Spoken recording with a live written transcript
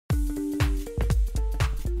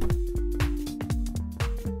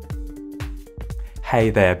Hey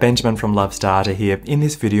there, Benjamin from Loves Data here. In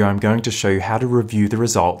this video, I'm going to show you how to review the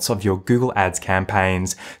results of your Google Ads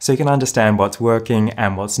campaigns so you can understand what's working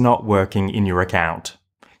and what's not working in your account.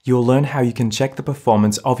 You'll learn how you can check the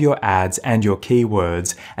performance of your ads and your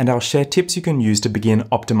keywords, and I'll share tips you can use to begin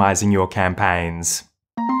optimizing your campaigns.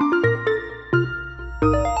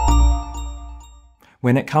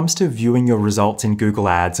 When it comes to viewing your results in Google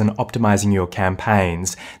Ads and optimizing your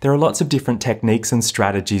campaigns, there are lots of different techniques and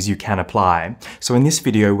strategies you can apply. So in this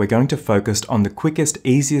video, we're going to focus on the quickest,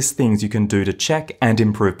 easiest things you can do to check and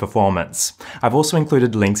improve performance. I've also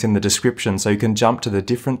included links in the description so you can jump to the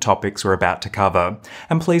different topics we're about to cover.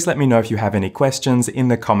 And please let me know if you have any questions in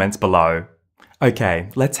the comments below. Okay,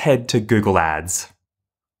 let's head to Google Ads.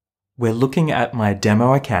 We're looking at my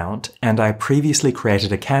demo account, and I previously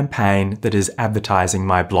created a campaign that is advertising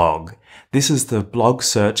my blog. This is the blog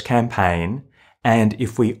search campaign, and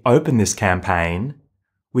if we open this campaign,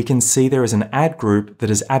 we can see there is an ad group that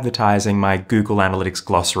is advertising my Google Analytics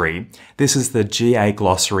glossary. This is the GA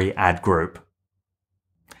Glossary ad group.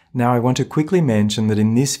 Now I want to quickly mention that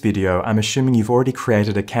in this video, I'm assuming you've already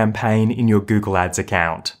created a campaign in your Google Ads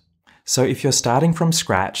account. So if you're starting from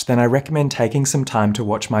scratch, then I recommend taking some time to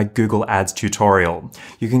watch my Google Ads tutorial.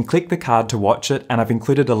 You can click the card to watch it, and I've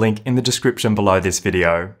included a link in the description below this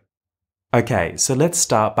video. Okay, so let's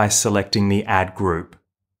start by selecting the ad group.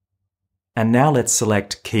 And now let's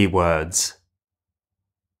select keywords.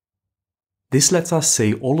 This lets us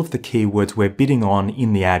see all of the keywords we're bidding on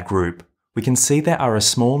in the ad group. We can see there are a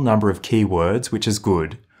small number of keywords, which is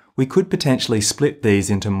good. We could potentially split these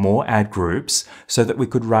into more ad groups so that we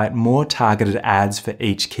could write more targeted ads for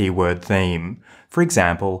each keyword theme. For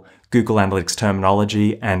example, Google Analytics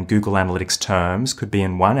terminology and Google Analytics terms could be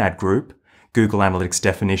in one ad group, Google Analytics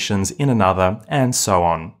definitions in another, and so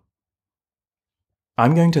on.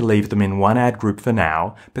 I'm going to leave them in one ad group for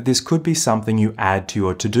now, but this could be something you add to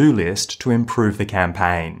your to-do list to improve the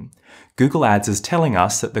campaign. Google Ads is telling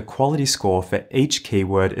us that the quality score for each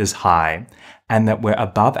keyword is high, and that we're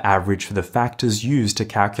above average for the factors used to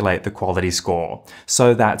calculate the quality score,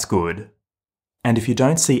 so that's good. And if you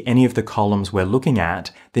don't see any of the columns we're looking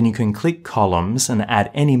at, then you can click columns and add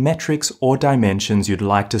any metrics or dimensions you'd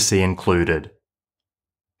like to see included.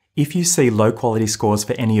 If you see low quality scores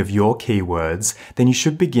for any of your keywords, then you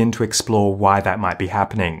should begin to explore why that might be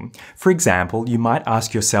happening. For example, you might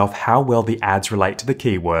ask yourself how well the ads relate to the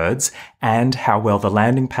keywords and how well the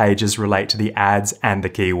landing pages relate to the ads and the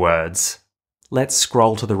keywords. Let's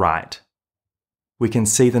scroll to the right. We can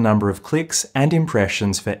see the number of clicks and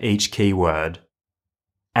impressions for each keyword.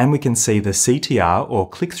 And we can see the CTR or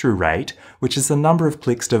click-through rate, which is the number of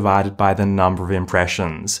clicks divided by the number of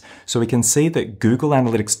impressions. So we can see that Google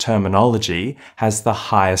Analytics terminology has the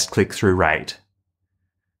highest click-through rate.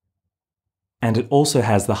 And it also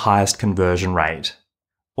has the highest conversion rate,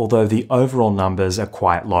 although the overall numbers are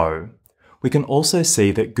quite low. We can also see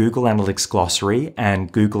that Google Analytics Glossary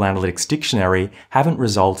and Google Analytics Dictionary haven't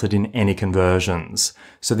resulted in any conversions.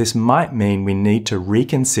 So this might mean we need to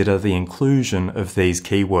reconsider the inclusion of these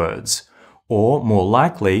keywords. Or, more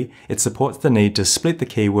likely, it supports the need to split the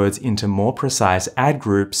keywords into more precise ad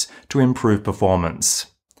groups to improve performance.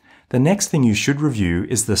 The next thing you should review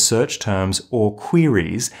is the search terms or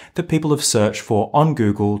queries that people have searched for on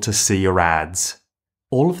Google to see your ads.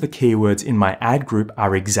 All of the keywords in my ad group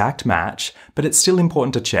are exact match, but it's still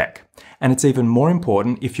important to check. And it's even more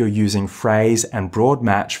important if you're using phrase and broad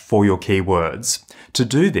match for your keywords. To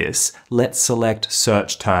do this, let's select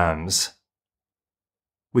search terms.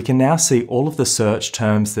 We can now see all of the search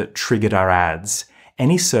terms that triggered our ads.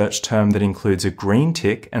 Any search term that includes a green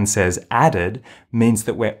tick and says added means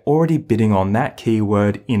that we're already bidding on that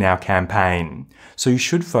keyword in our campaign. So you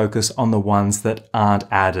should focus on the ones that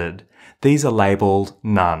aren't added. These are labeled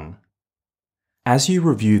none. As you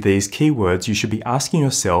review these keywords, you should be asking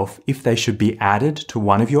yourself if they should be added to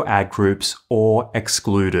one of your ad groups or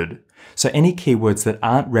excluded. So any keywords that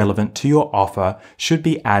aren't relevant to your offer should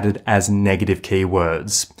be added as negative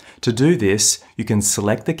keywords. To do this, you can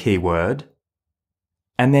select the keyword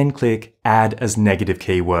and then click Add as Negative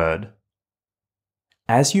Keyword.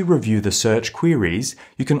 As you review the search queries,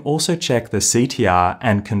 you can also check the CTR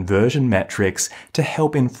and conversion metrics to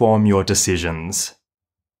help inform your decisions.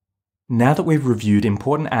 Now that we've reviewed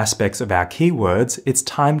important aspects of our keywords, it's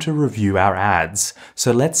time to review our ads.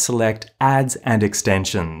 So let's select Ads and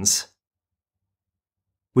Extensions.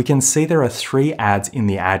 We can see there are 3 ads in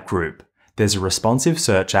the ad group. There's a responsive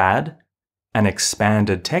search ad, an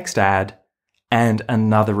expanded text ad, and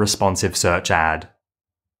another responsive search ad.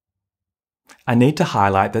 I need to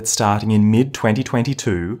highlight that starting in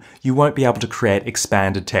mid-2022, you won't be able to create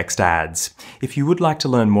expanded text ads. If you would like to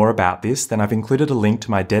learn more about this, then I've included a link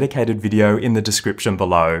to my dedicated video in the description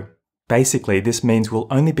below. Basically, this means we'll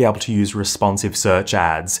only be able to use responsive search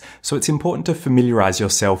ads, so it's important to familiarize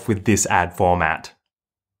yourself with this ad format.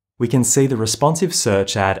 We can see the responsive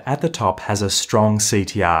search ad at the top has a strong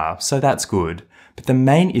CTR, so that's good. But the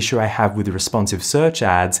main issue I have with responsive search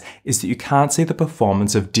ads is that you can't see the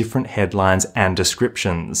performance of different headlines and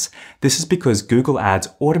descriptions. This is because Google Ads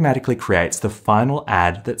automatically creates the final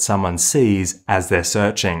ad that someone sees as they're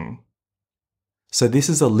searching. So this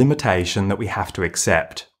is a limitation that we have to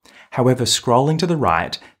accept. However, scrolling to the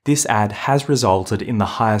right, this ad has resulted in the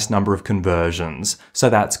highest number of conversions, so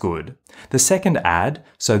that's good. The second ad,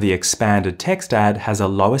 so the expanded text ad, has a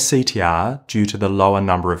lower CTR due to the lower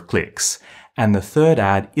number of clicks. And the third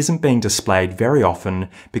ad isn't being displayed very often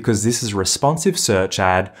because this is a responsive search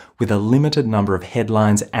ad with a limited number of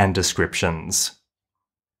headlines and descriptions.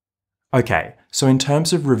 Okay, so in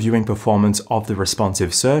terms of reviewing performance of the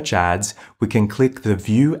responsive search ads, we can click the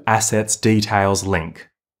View Assets Details link.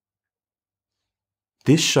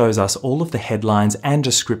 This shows us all of the headlines and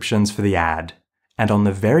descriptions for the ad, and on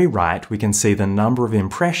the very right we can see the number of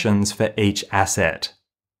impressions for each asset.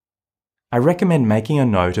 I recommend making a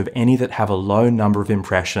note of any that have a low number of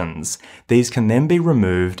impressions. These can then be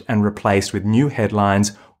removed and replaced with new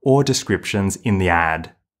headlines or descriptions in the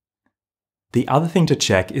ad. The other thing to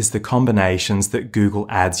check is the combinations that Google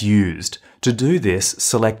Ads used. To do this,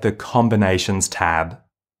 select the Combinations tab.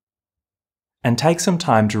 And take some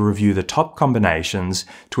time to review the top combinations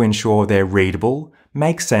to ensure they're readable,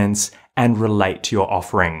 make sense, and relate to your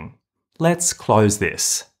offering. Let's close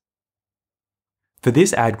this. For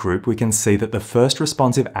this ad group, we can see that the first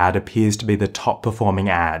responsive ad appears to be the top performing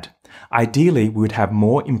ad. Ideally, we would have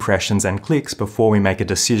more impressions and clicks before we make a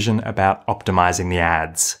decision about optimizing the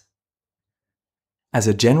ads. As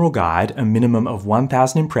a general guide, a minimum of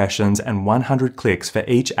 1,000 impressions and 100 clicks for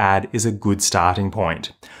each ad is a good starting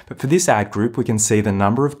point. But for this ad group, we can see the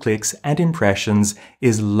number of clicks and impressions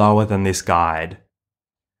is lower than this guide.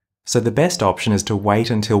 So the best option is to wait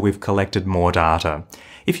until we've collected more data.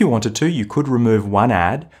 If you wanted to, you could remove one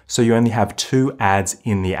ad, so you only have 2 ads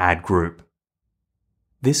in the ad group.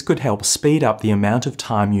 This could help speed up the amount of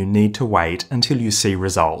time you need to wait until you see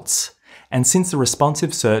results. And since the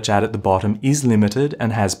responsive search ad at the bottom is limited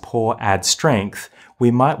and has poor ad strength,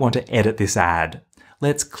 we might want to edit this ad.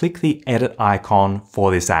 Let's click the edit icon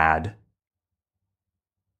for this ad.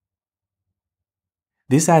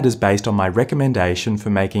 This ad is based on my recommendation for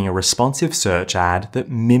making a responsive search ad that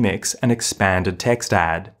mimics an expanded text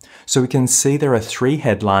ad. So we can see there are 3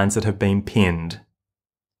 headlines that have been pinned.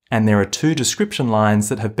 And there are 2 description lines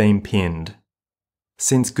that have been pinned.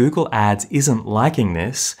 Since Google Ads isn't liking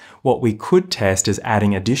this, what we could test is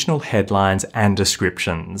adding additional headlines and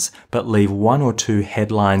descriptions, but leave 1 or 2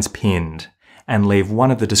 headlines pinned, and leave one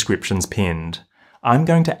of the descriptions pinned. I'm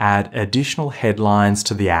going to add additional headlines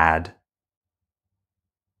to the ad.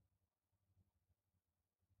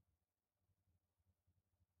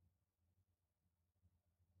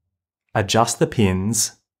 Adjust the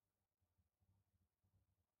pins,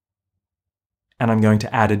 and I'm going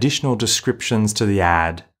to add additional descriptions to the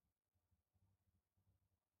ad.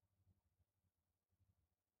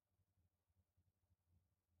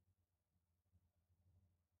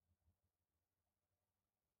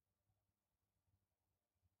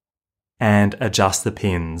 And adjust the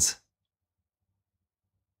pins.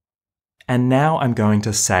 And now I'm going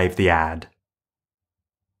to save the ad.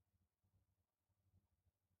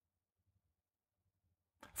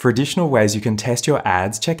 For additional ways you can test your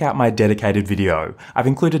ads, check out my dedicated video. I've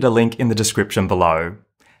included a link in the description below.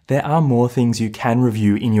 There are more things you can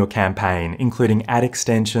review in your campaign, including ad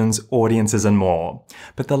extensions, audiences, and more.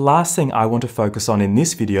 But the last thing I want to focus on in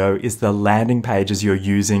this video is the landing pages you're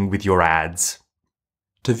using with your ads.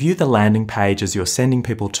 To view the landing pages you're sending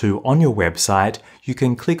people to on your website, you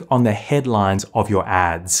can click on the headlines of your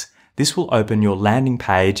ads. This will open your landing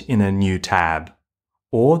page in a new tab.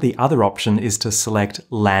 Or the other option is to select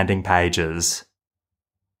Landing Pages.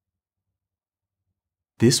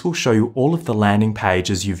 This will show you all of the landing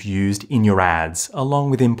pages you've used in your ads, along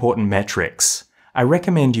with important metrics. I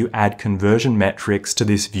recommend you add conversion metrics to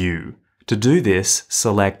this view. To do this,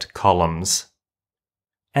 select Columns.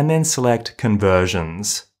 And then select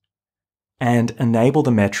Conversions. And enable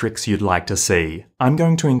the metrics you'd like to see. I'm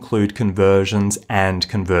going to include conversions and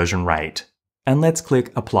conversion rate. And let's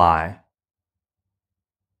click Apply.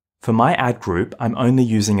 For my ad group, I'm only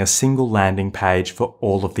using a single landing page for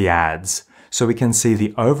all of the ads, so we can see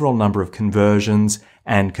the overall number of conversions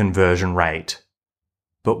and conversion rate.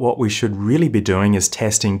 But what we should really be doing is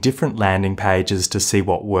testing different landing pages to see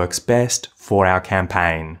what works best for our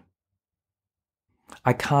campaign.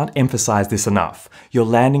 I can't emphasize this enough. Your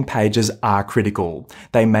landing pages are critical.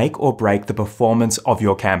 They make or break the performance of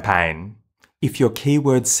your campaign. If your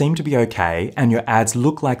keywords seem to be okay and your ads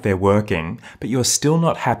look like they're working, but you're still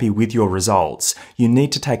not happy with your results, you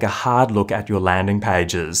need to take a hard look at your landing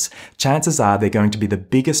pages. Chances are they're going to be the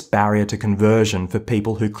biggest barrier to conversion for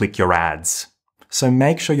people who click your ads. So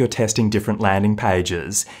make sure you're testing different landing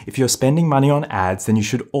pages. If you're spending money on ads, then you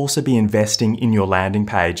should also be investing in your landing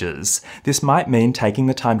pages. This might mean taking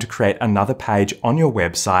the time to create another page on your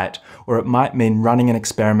website, or it might mean running an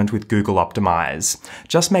experiment with Google Optimize.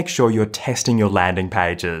 Just make sure you're testing your landing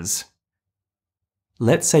pages.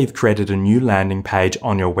 Let's say you've created a new landing page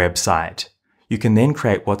on your website. You can then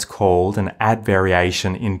create what's called an ad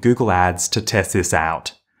variation in Google Ads to test this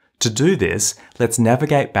out. To do this, let's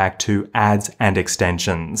navigate back to Ads and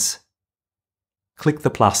Extensions. Click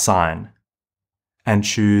the plus sign and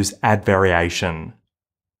choose Ad Variation.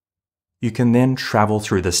 You can then travel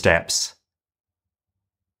through the steps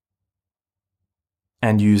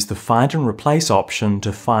and use the Find and Replace option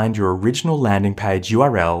to find your original landing page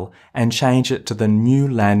URL and change it to the new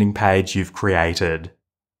landing page you've created.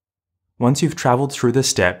 Once you've traveled through the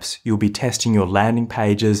steps, you'll be testing your landing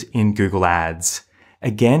pages in Google Ads.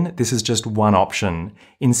 Again, this is just one option.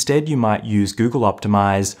 Instead, you might use Google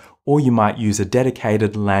Optimize, or you might use a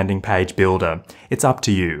dedicated landing page builder. It's up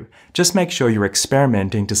to you. Just make sure you're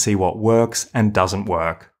experimenting to see what works and doesn't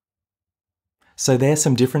work. So there's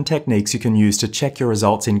some different techniques you can use to check your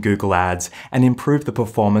results in Google Ads and improve the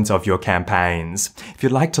performance of your campaigns. If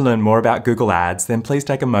you'd like to learn more about Google Ads, then please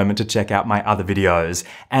take a moment to check out my other videos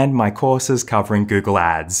and my courses covering Google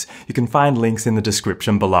Ads. You can find links in the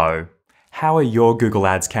description below. How are your Google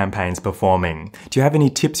Ads campaigns performing? Do you have any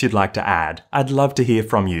tips you'd like to add? I'd love to hear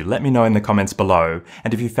from you. Let me know in the comments below.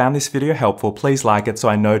 And if you found this video helpful, please like it so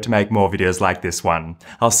I know to make more videos like this one.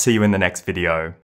 I'll see you in the next video.